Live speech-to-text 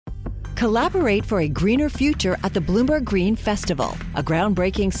Collaborate for a greener future at the Bloomberg Green Festival, a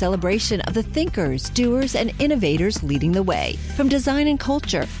groundbreaking celebration of the thinkers, doers, and innovators leading the way. From design and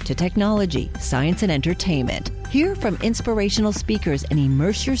culture to technology, science, and entertainment. Hear from inspirational speakers and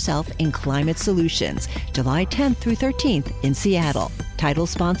immerse yourself in climate solutions. July 10th through 13th in Seattle. Title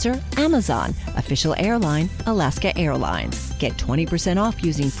sponsor, Amazon. Official airline, Alaska Airlines. Get 20% off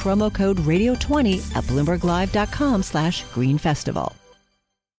using promo code radio20 at bloomberglive.com/greenfestival.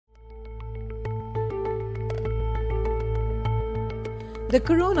 The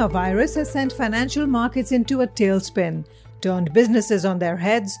coronavirus has sent financial markets into a tailspin, turned businesses on their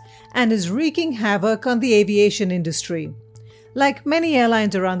heads, and is wreaking havoc on the aviation industry. Like many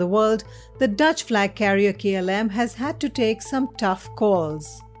airlines around the world, the Dutch flag carrier KLM has had to take some tough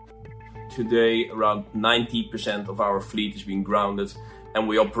calls. Today, around 90% of our fleet is being grounded, and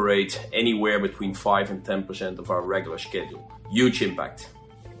we operate anywhere between 5 and 10% of our regular schedule. Huge impact.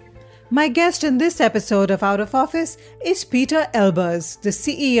 My guest in this episode of Out of Office is Peter Elbers, the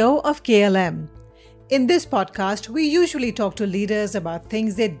CEO of KLM. In this podcast, we usually talk to leaders about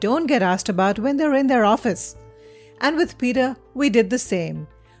things they don't get asked about when they're in their office. And with Peter, we did the same.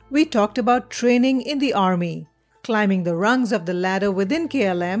 We talked about training in the army, climbing the rungs of the ladder within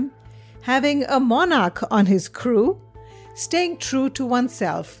KLM, having a monarch on his crew, staying true to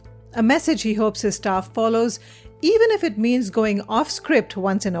oneself, a message he hopes his staff follows, even if it means going off script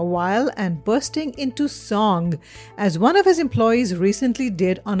once in a while and bursting into song, as one of his employees recently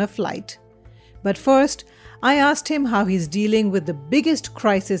did on a flight. But first, I asked him how he's dealing with the biggest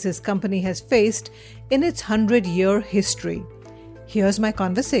crisis his company has faced in its 100-year history. Here's my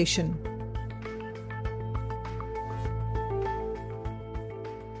conversation.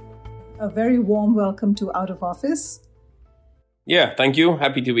 A very warm welcome to Out of Office. Yeah, thank you.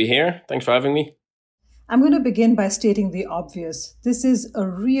 Happy to be here. Thanks for having me. I'm going to begin by stating the obvious. This is a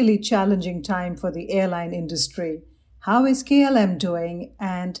really challenging time for the airline industry. How is KLM doing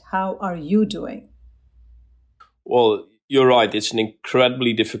and how are you doing? Well, you're right. It's an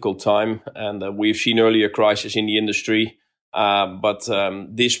incredibly difficult time, and we've seen earlier crises in the industry. But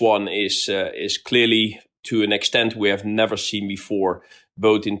this one is clearly, to an extent we have never seen before,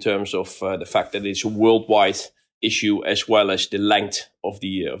 both in terms of the fact that it's a worldwide issue as well as the length of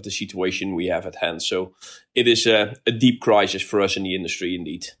the situation we have at hand. So it is a deep crisis for us in the industry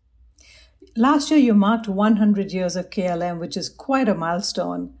indeed. Last year you marked 100 years of KLM, which is quite a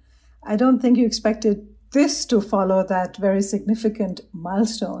milestone. I don't think you expected this to follow that very significant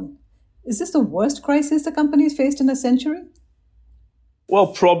milestone. Is this the worst crisis the company's faced in a century? Well,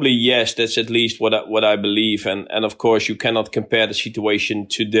 probably yes. That's at least what I believe. And of course, you cannot compare the situation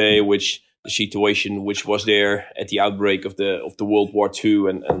today, the situation which was there at the outbreak of the World War II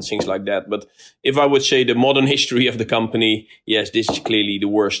and things like that. But if I would say the modern history of the company, yes, this is clearly the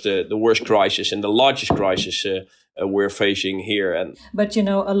worst crisis and the largest crisis we're facing here. But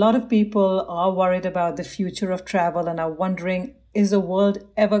a lot of people are worried about the future of travel and are wondering, is the world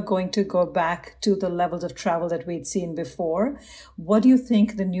ever going to go back to the levels of travel that we'd seen before? What do you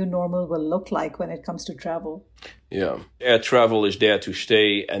think the new normal will look like when it comes to travel? Yeah, air travel is there to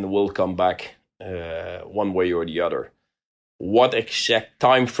stay and will come back one way or the other. What exact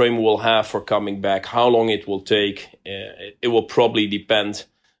time frame we'll have for coming back, how long it will take, it will probably depend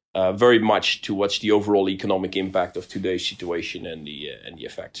very much to what's the overall economic impact of today's situation and the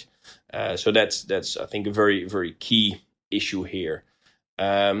effects. So that's I think a very, very key issue here.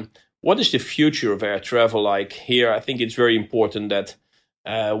 What is the future of air travel like? Here, I think it's very important that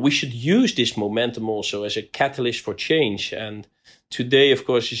we should use this momentum also as a catalyst for change. And today, of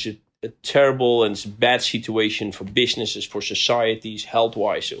course, is a terrible and bad situation for businesses, for societies,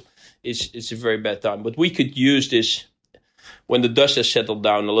 health-wise. So it's a very bad time. But we could use this when the dust has settled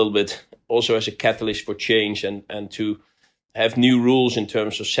down a little bit, also as a catalyst for change and to have new rules in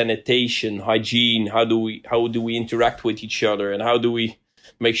terms of sanitation, hygiene. How do we interact with each other, and how do we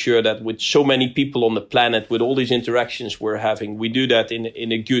make sure that with so many people on the planet, with all these interactions we're having, we do that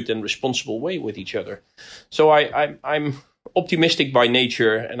in a good and responsible way with each other. So I'm optimistic by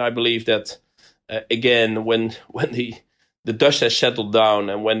nature, and I believe that again, when the dust has settled down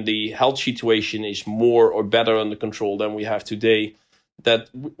and when the health situation is more or better under control than we have today, that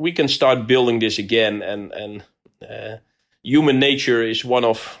we can start building this again. And human nature is one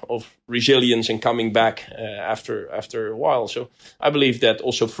of resilience and coming back after a while. So I believe that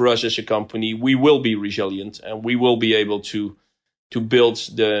also for us as a company, we will be resilient and we will be able to build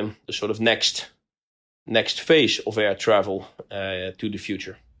the sort of next phase of air travel to the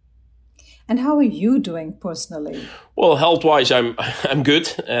future. And how are you doing personally? Well, health-wise, I'm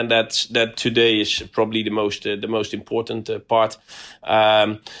good, and that today is probably the most important part.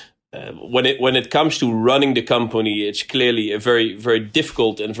 when it comes to running the company, it's clearly a very, very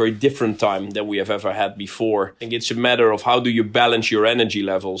difficult and very different time than we have ever had before. I think it's a matter of how do you balance your energy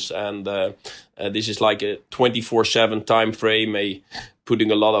levels, and this is like a 24/7 time frame,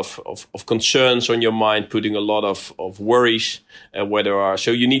 putting a lot of concerns on your mind, putting a lot of worries where there are.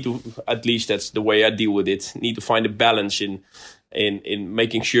 So you need to, at least that's the way I deal with it, need to find a balance in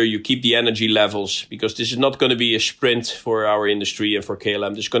making sure you keep the energy levels, because this is not going to be a sprint for our industry and for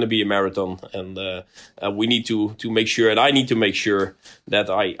KLM. This is going to be a marathon, and we need to make sure, and I need to make sure that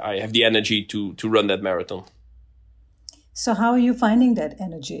I have the energy to run that marathon. So how are you finding that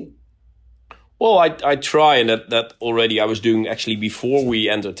energy? Well, I try, and that already I was doing actually before we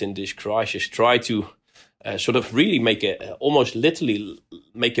entered in this crisis, try to sort of really almost literally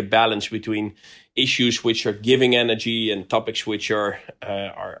make a balance between issues which are giving energy and topics which are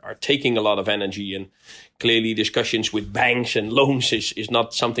taking a lot of energy. And clearly discussions with banks and loans is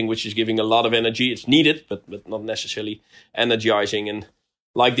not something which is giving a lot of energy. It's needed, but not necessarily energizing. And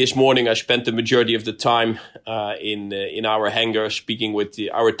like this morning, I spent the majority of the time in our hangar speaking with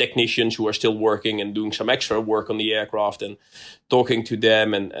our technicians who are still working and doing some extra work on the aircraft, and talking to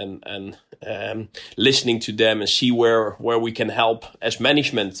them and listening to them and see where we can help as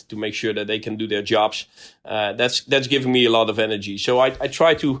management to make sure that they can do their jobs. That's giving me a lot of energy. So I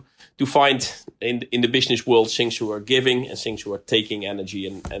try to find in the business world things who are giving and things who are taking energy,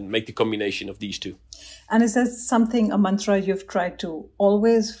 and make the combination of these two. And is that something, a mantra you've tried to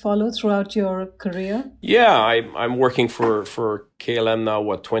always follow throughout your career? Yeah, I'm working for KLM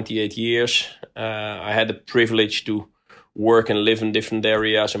now, 28 years. I had the privilege to work and live in different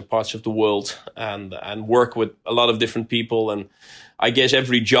areas and parts of the world, and work with a lot of different people. And I guess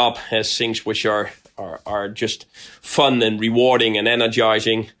every job has things which are just fun and rewarding and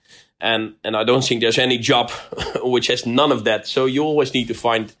energizing. And I don't think there's any job which has none of that. So you always need to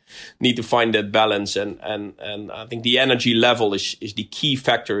find that balance. And I think the energy level is the key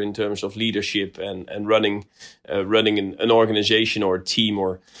factor in terms of leadership and running an organization or a team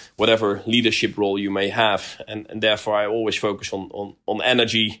or whatever leadership role you may have. And therefore I always focus on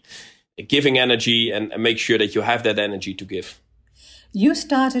energy, giving energy, and make sure that you have that energy to give. You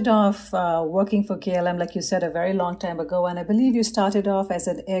started off working for KLM, like you said, a very long time ago, and I believe you started off as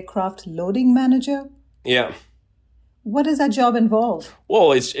an aircraft loading manager. Yeah. What does that job involve?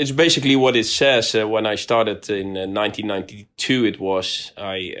 Well, it's basically what it says. When I started in 1992,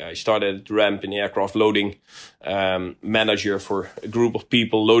 I started at RAMP in aircraft loading manager for a group of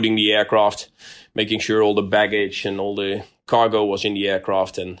people loading the aircraft, making sure all the baggage and all the cargo was in the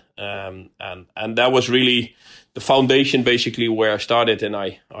aircraft, and that was really the foundation, basically, where I started, and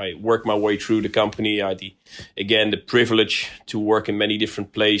I worked my way through the company. I had the privilege to work in many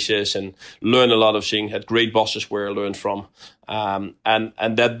different places and learn a lot of things. Had great bosses where I learned from, and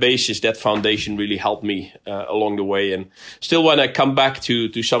that basis, that foundation, really helped me along the way. And still, when I come back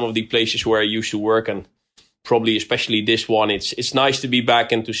to some of the places where I used to work, and probably especially this one, it's nice to be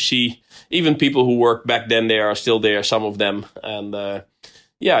back and to see even people who worked back then. They are still there, some of them, and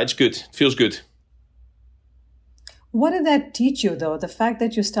it's good. It feels good. What did that teach you, though? The fact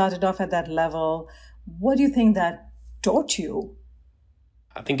that you started off at that level, what do you think that taught you?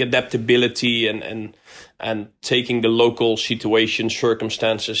 I think adaptability and taking the local situation,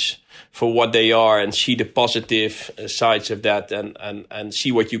 circumstances for what they are, and see the positive sides of that, and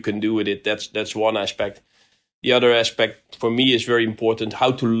see what you can do with it. That's one aspect. The other aspect for me is very important: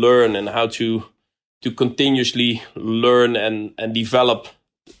 how to learn and how to continuously learn and develop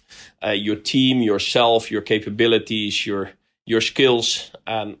your team, yourself, your capabilities, your skills,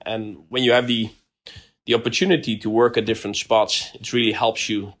 and when you have the opportunity to work at different spots, it really helps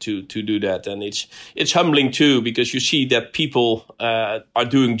you to do that. And it's humbling too, because you see that people are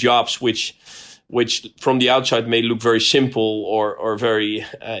doing jobs which from the outside may look very simple or very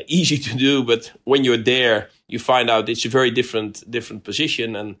easy to do, but when you're there, you find out it's a very different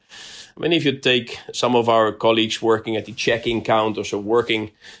position. And I mean, if you take some of our colleagues working at the check-in counters or working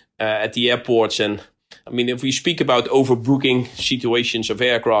at the airports, and I mean, if we speak about overbooking situations of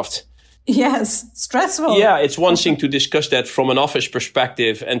aircraft, yes, stressful. Yeah, it's one thing to discuss that from an office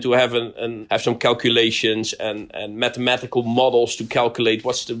perspective and to have have some calculations and mathematical models to calculate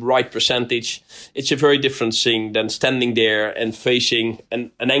what's the right percentage. It's a very different thing than standing there and facing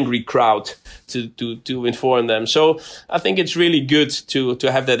an angry crowd to inform them. So I think it's really good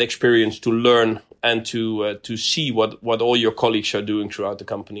to have that experience, to learn and to see what all your colleagues are doing throughout the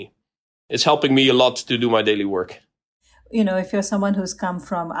company. It's helping me a lot to do my daily work. You know, if you're someone who's come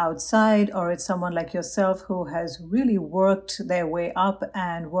from outside, or it's someone like yourself who has really worked their way up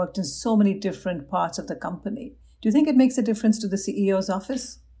and worked in so many different parts of the company, do you think it makes a difference to the CEO's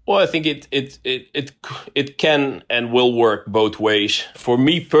office? Well, I think it can and will work both ways. For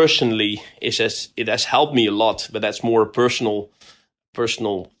me personally, it has helped me a lot, but that's more a personal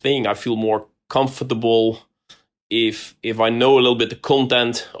thing. I feel more comfortable if I know a little bit the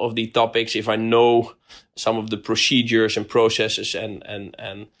content of the topics, if I know some of the procedures and processes and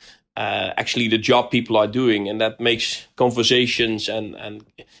actually the job people are doing, and that makes conversations and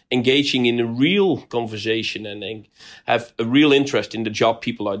engaging in a real conversation and have a real interest in the job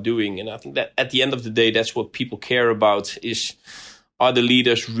people are doing. And I think that at the end of the day, that's what people care about is, are the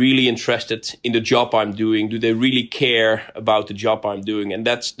leaders really interested in the job I'm doing? Do they really care about the job I'm doing? And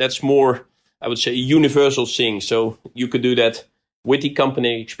that's more, I would say, a universal thing. So you could do that with the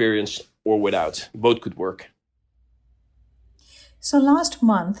company experience or without. Both could work. So last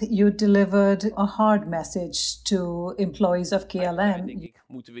month you delivered a hard message to employees of KLM. Denk ik,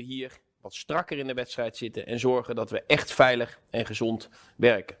 moeten we hier wat strakker in de wedstrijd zitten en zorgen dat we echt veilig en gezond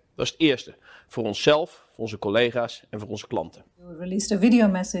werken. Dat is het eerste. Voor onszelf, voor onze collega's en voor onze klanten. You released a video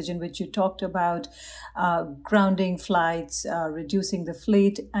message in which you talked about grounding flights, reducing the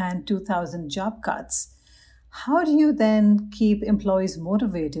fleet and 2,000 job cuts. How do you then keep employees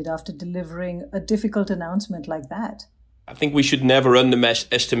motivated after delivering a difficult announcement like that? I think we should never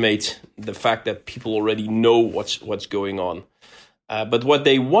underestimate the fact that people already know what's going on. But what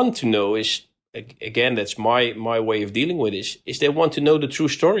they want to know is, again, that's my way of dealing with this, is they want to know the true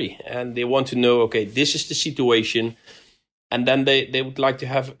story. And they want to know, okay, this is the situation. And then they would like to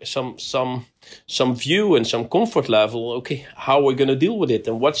have some view and some comfort level. Okay, how we're going to deal with it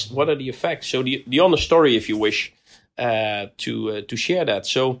and what are the effects? So the honest story, if you wish, to share that.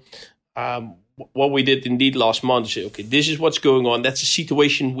 So what we did indeed last month is say, okay, this is what's going on. That's the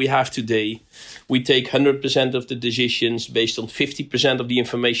situation we have today. We take 100% of the decisions based on 50% of the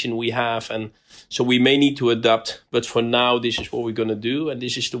information we have. And so we may need to adapt. But for now, this is what we're going to do. And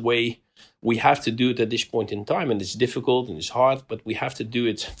this is the way we have to do it at this point in time. And it's difficult and it's hard, but we have to do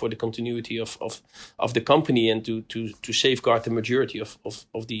it for the continuity of the company and to safeguard the majority of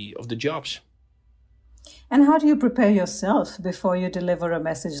the jobs. And how do you prepare yourself before you deliver a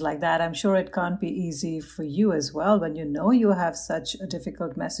message like that? I'm sure it can't be easy for you as well when you know you have such a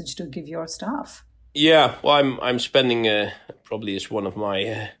difficult message to give your staff. Yeah, well, I'm spending probably is one of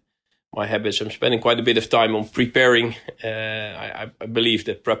my habits. I'm spending quite a bit of time on preparing. I believe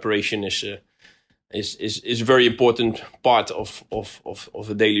that preparation is a very important part of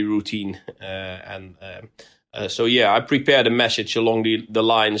a daily routine. So yeah, I prepare the message along the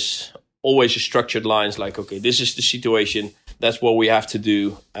lines. Always a structured lines like, okay, this is the situation, that's what we have to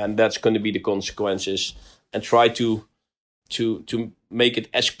do, and that's going to be the consequences, and try to make it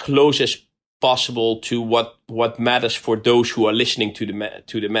as close as possible to what matters for those who are listening to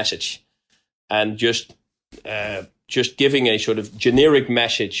the message, and just giving a sort of generic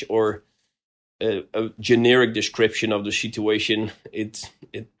message or a generic description of the situation, it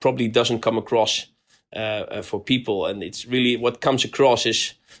probably doesn't come across for people, and it's really what comes across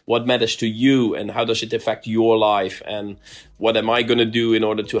is what matters to you and how does it affect your life and what am I going to do in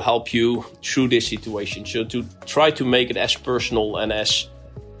order to help you through this situation. So to try to make it as personal and as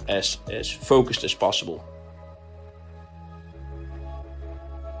focused as possible.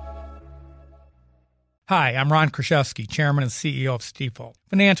 Hi, I'm Ron Kraszewski, Chairman and CEO of Stifel.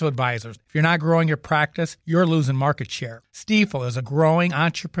 Financial advisors, if you're not growing your practice, you're losing market share. Stifel is a growing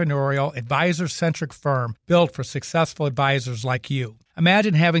entrepreneurial, advisor-centric firm built for successful advisors like you.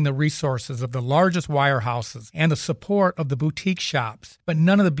 Imagine having the resources of the largest wirehouses and the support of the boutique shops, but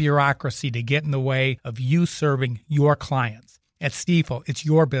none of the bureaucracy to get in the way of you serving your clients. At Stifel, it's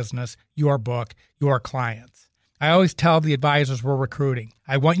your business, your book, your clients. I always tell the advisors we're recruiting,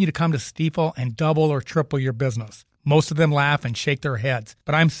 I want you to come to Stifel and double or triple your business. Most of them laugh and shake their heads,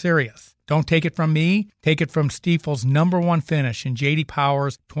 but I'm serious. Don't take it from me. Take it from Stifel's #1 finish in J.D.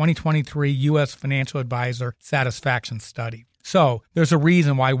 Power's 2023 U.S. Financial Advisor Satisfaction Study. So, there's a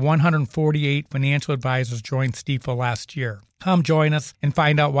reason why 148 financial advisors joined Stifel last year. Come join us and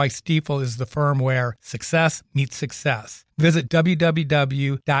find out why Stifel is the firm where success meets success. Visit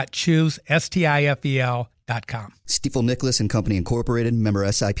www.choosestifel.com. Stifel Nicholas and Company Incorporated, member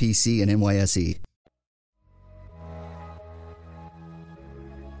SIPC and NYSE.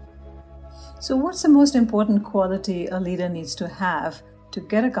 So what's the most important quality a leader needs to have to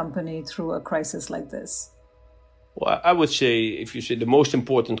get a company through a crisis like this? Well, I would say, if you say the most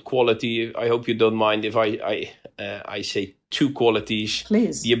important quality, I hope you don't mind if I say two qualities.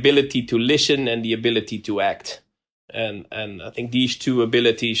 Please. The ability to listen and the ability to act. And I think these two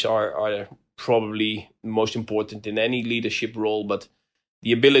abilities are probably most important in any leadership role. But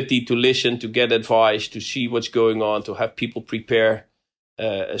the ability to listen, to get advice, to see what's going on, to have people prepare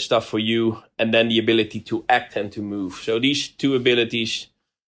stuff for you, and then the ability to act and to move. So these two abilities,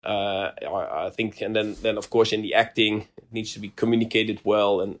 I think, and then of course in the acting, it needs to be communicated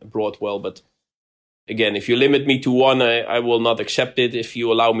well and brought well. But again, if you limit me to one, I will not accept it. If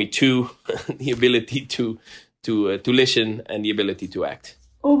you allow me two, the ability to listen and the ability to act.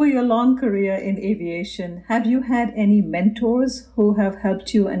 Over your long career in aviation, have you had any mentors who have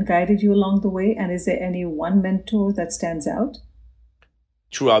helped you and guided you along the way? And is there any one mentor that stands out?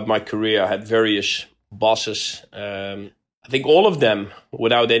 Throughout my career, I had various bosses. I think all of them,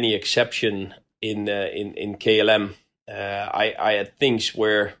 without any exception, in KLM, I had things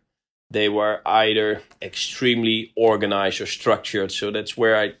where they were either extremely organized or structured. So that's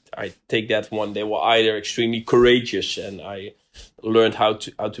where I take that one. They were either extremely courageous, and I learned how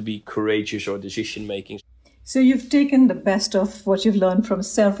to be courageous or decision making. So you've taken the best of what you've learned from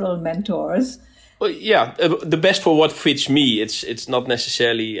several mentors. Well, yeah, the best for what fits me. It's not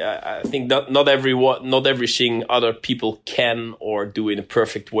necessarily. I think not everything other people can or do in a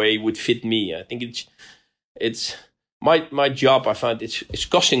perfect way would fit me. I think it's my job. I find it's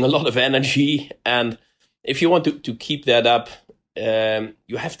costing a lot of energy, and if you want to keep that up,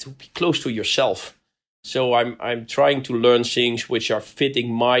 you have to be close to yourself. So I'm trying to learn things which are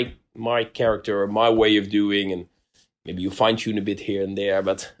fitting my character or my way of doing, and maybe you fine tune a bit here and there,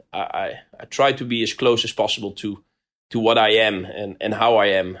 but I try to be as close as possible to what I am and how I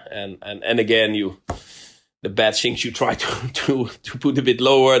am, and again, the bad things you try to put a bit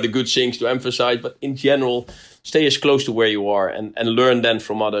lower, the good things to emphasize, but in general, stay as close to where you are and learn then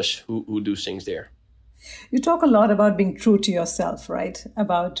from others who do things there. You talk a lot about being true to yourself, right?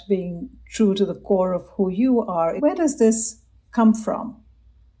 About being true to the core of who you are. Where does this come from?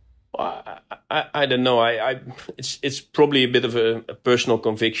 I don't know. It's probably a bit of a personal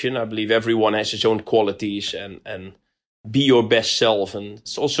conviction. I believe everyone has his own qualities, and be your best self. And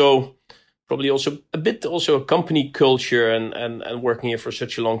it's also probably also a bit also a company culture, and working here for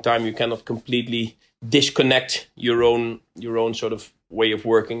such a long time, you cannot completely disconnect your own sort of way of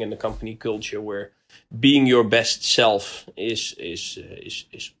working in the company culture, where being your best self is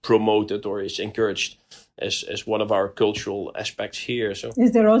promoted or is encouraged as one of our cultural aspects here. So,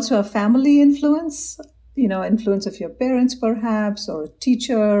 is there also a family influence? Influence of your parents, perhaps, or a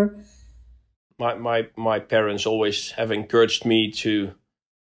teacher? My parents always have encouraged me to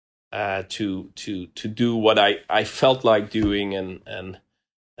do what I felt like doing, and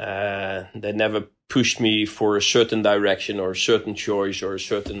they never pushed me for a certain direction or a certain choice or a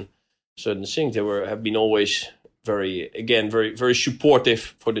certain things. They have been always very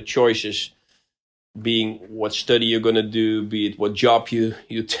supportive for the choices, being what study you're going to do, be it what job you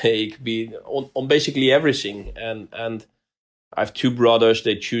take, be it on basically everything. And I have two brothers.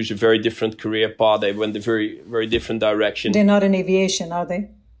 They choose a very different career path. They went a very, very different direction. They're not in aviation, are they?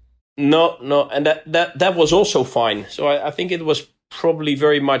 No, and that was also fine. So I think it was probably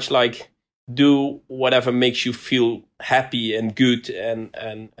very much like, do whatever makes you feel happy and good,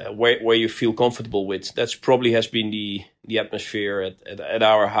 and where you feel comfortable with. That's probably has been the atmosphere at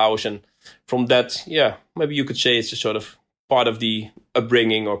our house. And from that, yeah, maybe you could say it's a sort of part of the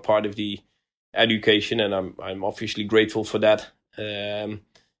upbringing or part of the education, and I'm obviously grateful for that.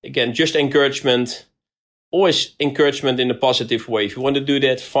 Again, just encouragement, always encouragement in a positive way. If you want to do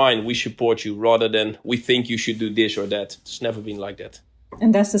that, fine, we support you, rather than we think you should do this or that. It's never been like that.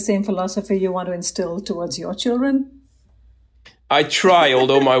 And that's the same philosophy you want to instill towards your children? I try,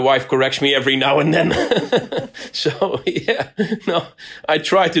 although my wife corrects me every now and then. So, yeah, no, I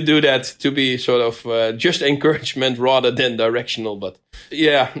try to do that, to be sort of just encouragement rather than directional. But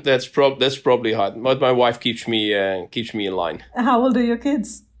yeah, that's probably hard. But my wife keeps me in line. How old are your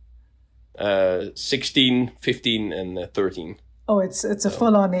kids? 16, 15, and 13. Oh, it's a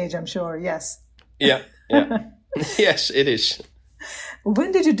full-on age, I'm sure. Yes. Yeah. Yes, it is.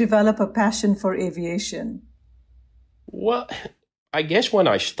 When did you develop a passion for aviation? Well, I guess when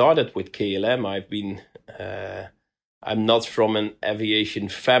I started with KLM, I'm not from an aviation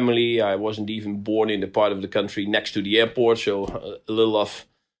family. I wasn't even born in the part of the country next to the airport, so a little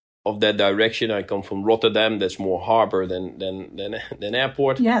of that direction. I come from Rotterdam. That's more harbor than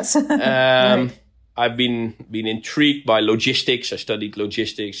airport. Yes. Right. I've been intrigued by logistics. I studied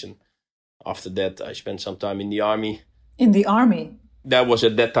logistics, and after that, I spent some time in the army. In the army? That was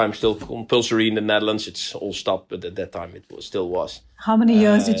at that time still compulsory in the Netherlands. It's all stopped, but at that time it still was. How many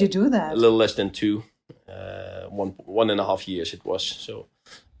years did you do that? A little less than 2. 1.5 years it was. So.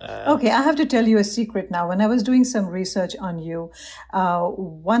 Okay, I have to tell you a secret now. When I was doing some research on you,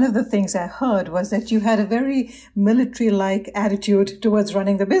 one of the things I heard was that you had a very military-like attitude towards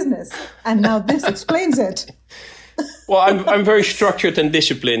running the business. And now this explains it. Well, I'm very structured and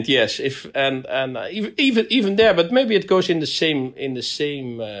disciplined. Yes, even there, but maybe it goes in the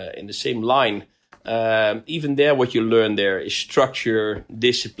same line. Even there, what you learn there is structure,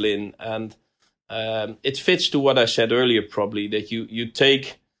 discipline, and it fits to what I said earlier. Probably that you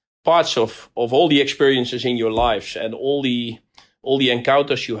take parts of all the experiences in your lives and all the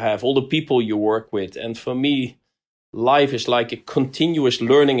encounters you have, all the people you work with, and for me, life is like a continuous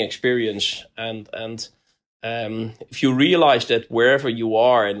learning experience, and if you realize that wherever you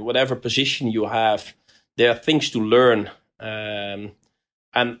are and whatever position you have, there are things to learn, and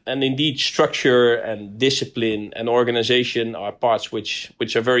indeed structure and discipline and organization are parts which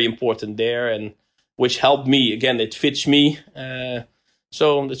are very important there and which help me. Again, it fits me.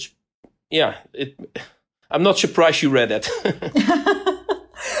 So I'm not surprised you read that.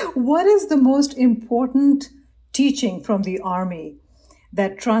 What is the most important teaching from the Army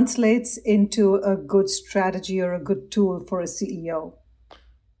that translates into a good strategy or a good tool for a CEO?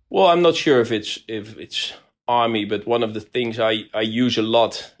 Well, I'm not sure if it's Army, but one of the things I use a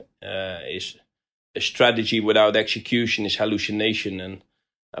lot is a strategy without execution is hallucination. And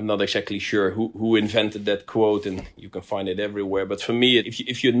I'm not exactly sure who invented that quote, and you can find it everywhere. But for me,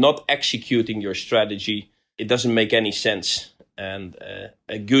 if you're not executing your strategy, it doesn't make any sense. And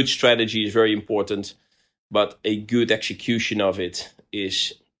a good strategy is very important, but a good execution of it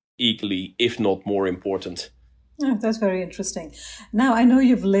is equally, if not more important. Oh, that's very interesting. Now, I know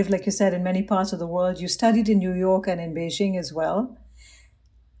you've lived, like you said, in many parts of the world. You studied in New York and in Beijing as well.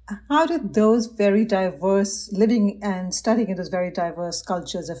 How did those very diverse, living and studying in those very diverse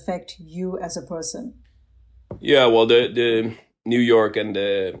cultures affect you as a person? Yeah, well, the New York and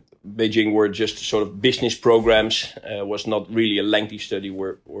the Beijing were just sort of business programs, was not really a lengthy study,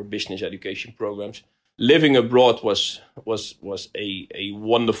 were business education programs. Living abroad was a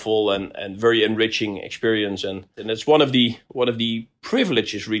wonderful and very enriching experience, and it's one of the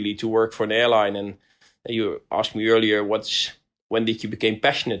privileges really to work for an airline. And you asked me earlier, when did you become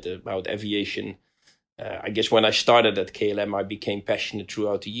passionate about aviation? I guess when I started at KLM, I became passionate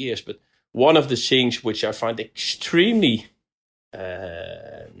throughout the years. But one of the things which I find extremely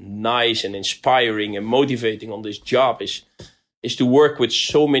nice and inspiring and motivating on this job is to work with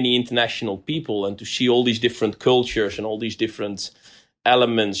so many international people and to see all these different cultures and all these different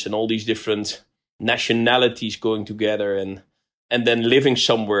elements and all these different nationalities going together, and then living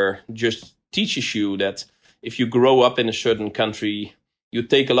somewhere just teaches you that if you grow up in a certain country, you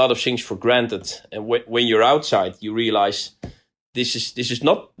take a lot of things for granted, and when you're outside, you realize this is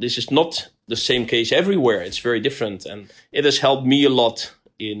not the same case everywhere. It's very different, and it has helped me a lot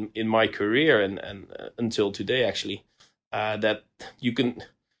in my career and until today actually. That you can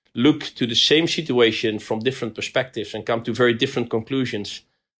look to the same situation from different perspectives and come to very different conclusions.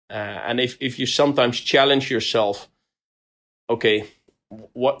 And if you sometimes challenge yourself, okay,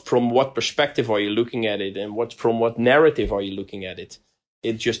 from what perspective are you looking at it, and from what narrative are you looking at it?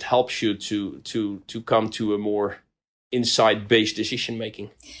 It just helps you to come to a more insight-based decision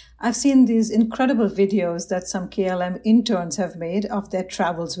making. I've seen these incredible videos that some KLM interns have made of their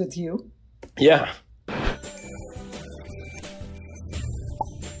travels with you. Yeah.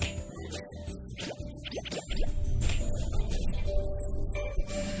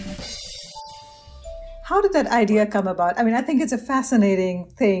 How did that idea come about? I mean, I think it's a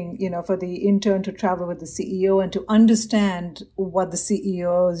fascinating thing, for the intern to travel with the CEO and to understand what the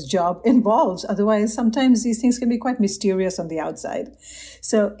CEO's job involves. Otherwise, sometimes these things can be quite mysterious on the outside.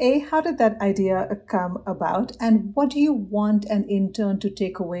 So, how did that idea come about? And what do you want an intern to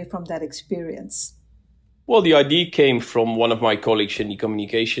take away from that experience? Well, the idea came from one of my colleagues in the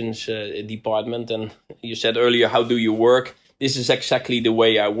communications department. And you said earlier, how do you work? This is exactly the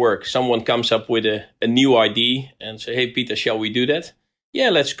way I work. Someone comes up with a new idea and say, hey, Peter, shall we do that? Yeah,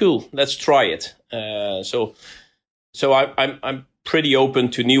 that's cool. Let's try it. So I'm pretty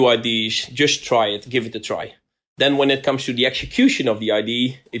open to new ideas. Just try it. Give it a try. Then when it comes to the execution of the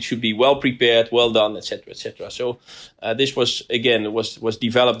idea, it should be well prepared, well done, etc., etc. So this was, again, was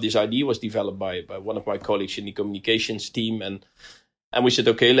developed. This idea was developed by one of my colleagues in the communications team, and we said,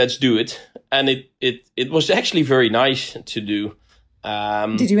 okay, let's do it. And it was actually very nice to do.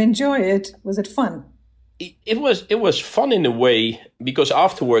 Did you enjoy it? Was it fun? It was fun in a way, because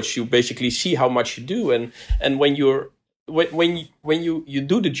afterwards you basically see how much you do, and when you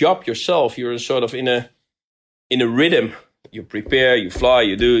do the job yourself, you're sort of in a rhythm. You prepare, you fly,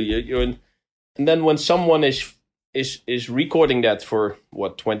 you do, you're in, and then when someone is recording that for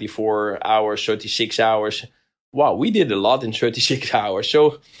 24 hours, 36 hours. Wow, we did a lot in 36 hours.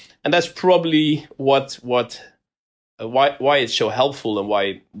 So, and that's probably what why it's so helpful and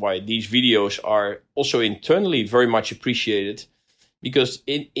why these videos are also internally very much appreciated, because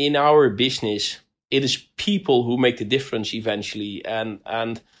in our business, it is people who make the difference eventually.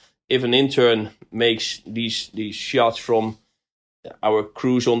 And if an intern makes these shots from our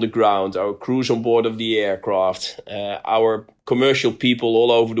crews on the ground, our crews on board of the aircraft, our commercial people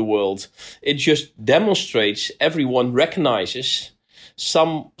all over the world, it just demonstrates, everyone recognizes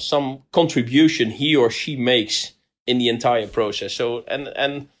some contribution he or she makes in the entire process. So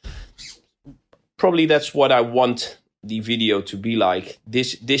and probably that's what I want the video to be like.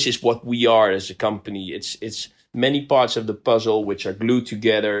 This is what we are as a company. It's many parts of the puzzle which are glued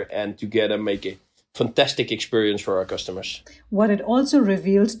together and together make a fantastic experience for our customers. What it also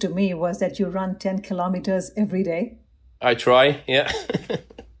revealed to me was that you run 10 kilometers every day. I try, yeah.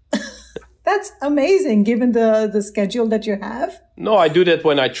 That's amazing, given the schedule that you have. No, I do that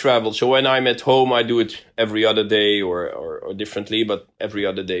when I travel. So when I'm at home, I do it every other day or differently, but every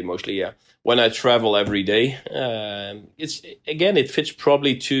other day mostly, yeah. When I travel every day, it fits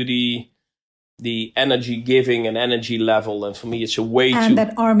probably to the energy giving and energy level. And for me, it's a way and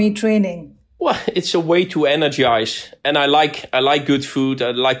that army training. Well, it's a way to energize, and I like good food. I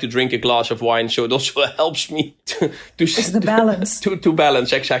like to drink a glass of wine, so it also helps me to it's the balance. to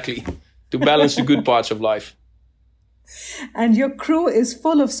balance, exactly, to balance the good parts of life. And your crew is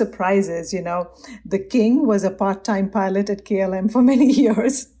full of surprises. You know, the king was a part-time pilot at KLM for many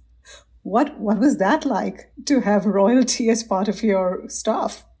years. What was that like, to have royalty as part of your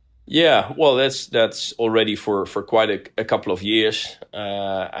staff? Yeah, well, that's already for quite a couple of years,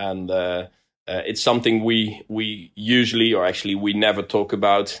 it's something we usually, or actually we never talk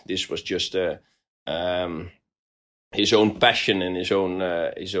about. This was just his own passion and his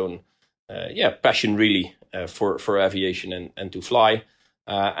own passion really for aviation and to fly.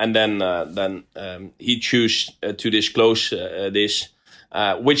 And then he chose to disclose this,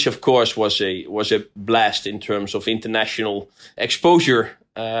 which of course was a blast in terms of international exposure.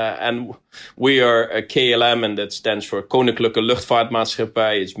 And we are a KLM, and that stands for Koninklijke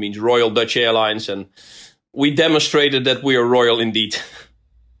Luchtvaartmaatschappij. It means Royal Dutch Airlines, and we demonstrated that we are royal indeed.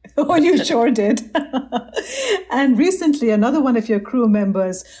 Oh, you sure did. And recently, another one of your crew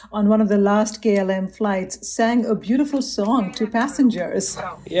members on one of the last KLM flights sang a beautiful song to passengers.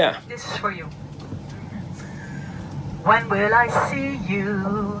 Yeah. This is for you. When will I see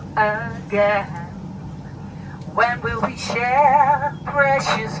you again? When will we share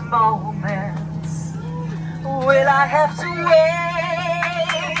precious moments? Will I have to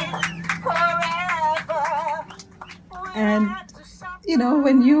wait forever? And, you know,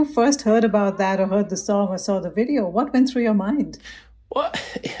 when you first heard about that or heard the song or saw the video, what went through your mind? Well,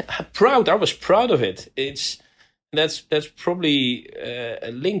 proud. I was proud of it. That's probably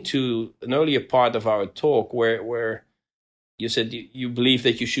a link to an earlier part of our talk where you said you believe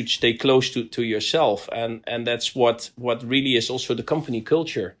that you should stay close to yourself, and that's what really is also the company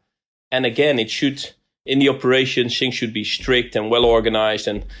culture. And again, it should, in the operations, things should be strict and well organized,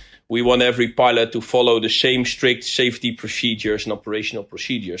 and we want every pilot to follow the same strict safety procedures and operational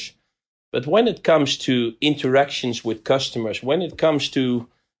procedures. But when it comes to interactions with customers, when it comes to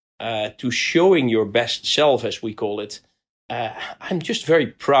showing your best self, as we call it, I'm just very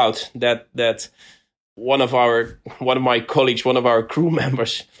proud that one of my colleagues, one of our crew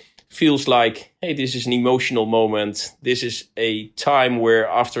members, feels like, hey, this is an emotional moment. This is a time where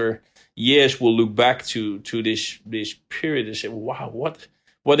after years we'll look back to this period and say, wow,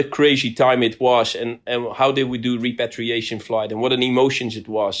 what a crazy time it was, and how did we do repatriation flight, and what an emotions it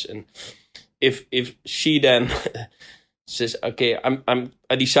was. And if she then says, okay,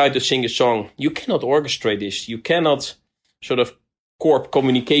 I decide to sing a song, you cannot orchestrate this. You cannot sort of corp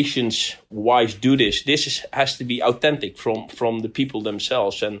communications wise do this. This has to be authentic from the people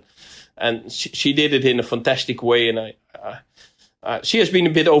themselves, and she did it in a fantastic way. And she has been a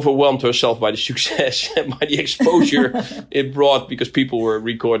bit overwhelmed herself by the success and by the exposure it brought, because people were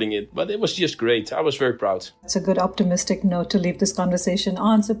recording it. But it was just great. I was very proud. It's a good optimistic note to leave this conversation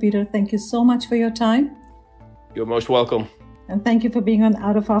on. So Peter, thank you so much for your time. You're most welcome. And thank you for being on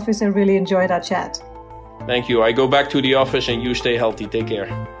Out of Office. I really enjoyed our chat. Thank you. I go back to the office, and you stay healthy. Take care.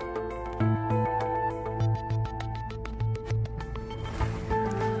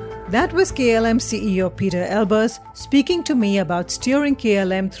 That was KLM CEO Peter Elbers speaking to me about steering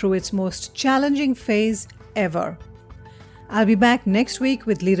KLM through its most challenging phase ever. I'll be back next week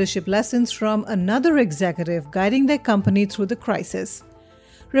with leadership lessons from another executive guiding their company through the crisis.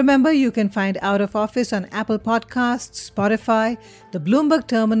 Remember, you can find Out of Office on Apple Podcasts, Spotify, the Bloomberg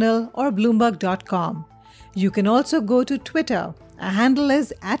Terminal, or Bloomberg.com. You can also go to Twitter Our handle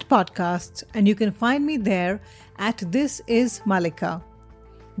is @podcasts, and you can find me there at This Is Malika.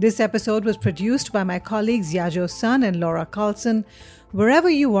 This episode was produced by my colleagues Yajo Sun and Laura Carlson.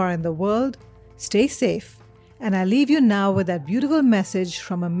 Wherever you are in the world, stay safe. And I leave you now with that beautiful message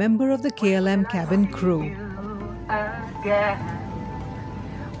from a member of the KLM cabin crew.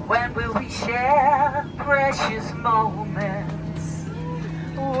 When will we share precious moments?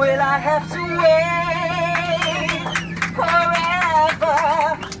 Will I have to wait forever?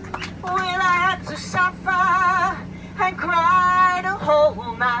 Will I have to suffer and cry the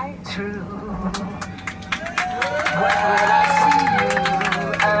whole night through? When will I see you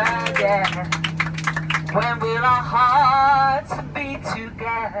again? When will our hearts be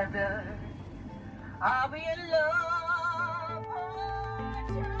together? Are we in love or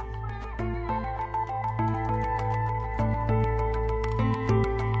just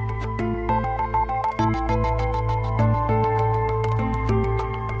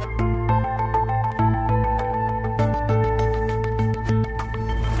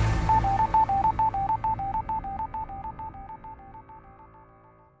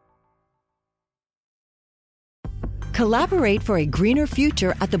Collaborate for a greener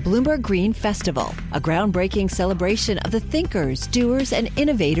future at the Bloomberg Green Festival, a groundbreaking celebration of the thinkers, doers, and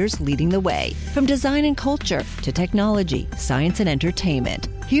innovators leading the way. From design and culture to technology, science, and entertainment.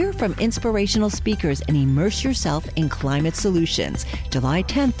 Hear from inspirational speakers and immerse yourself in climate solutions. July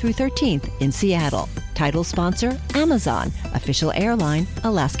 10th through 13th in Seattle. Title sponsor, Amazon. Official airline,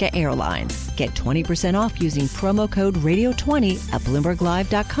 Alaska Airlines. Get 20% off using promo code radio20 at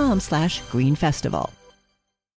bloomberglive.com/greenfestival.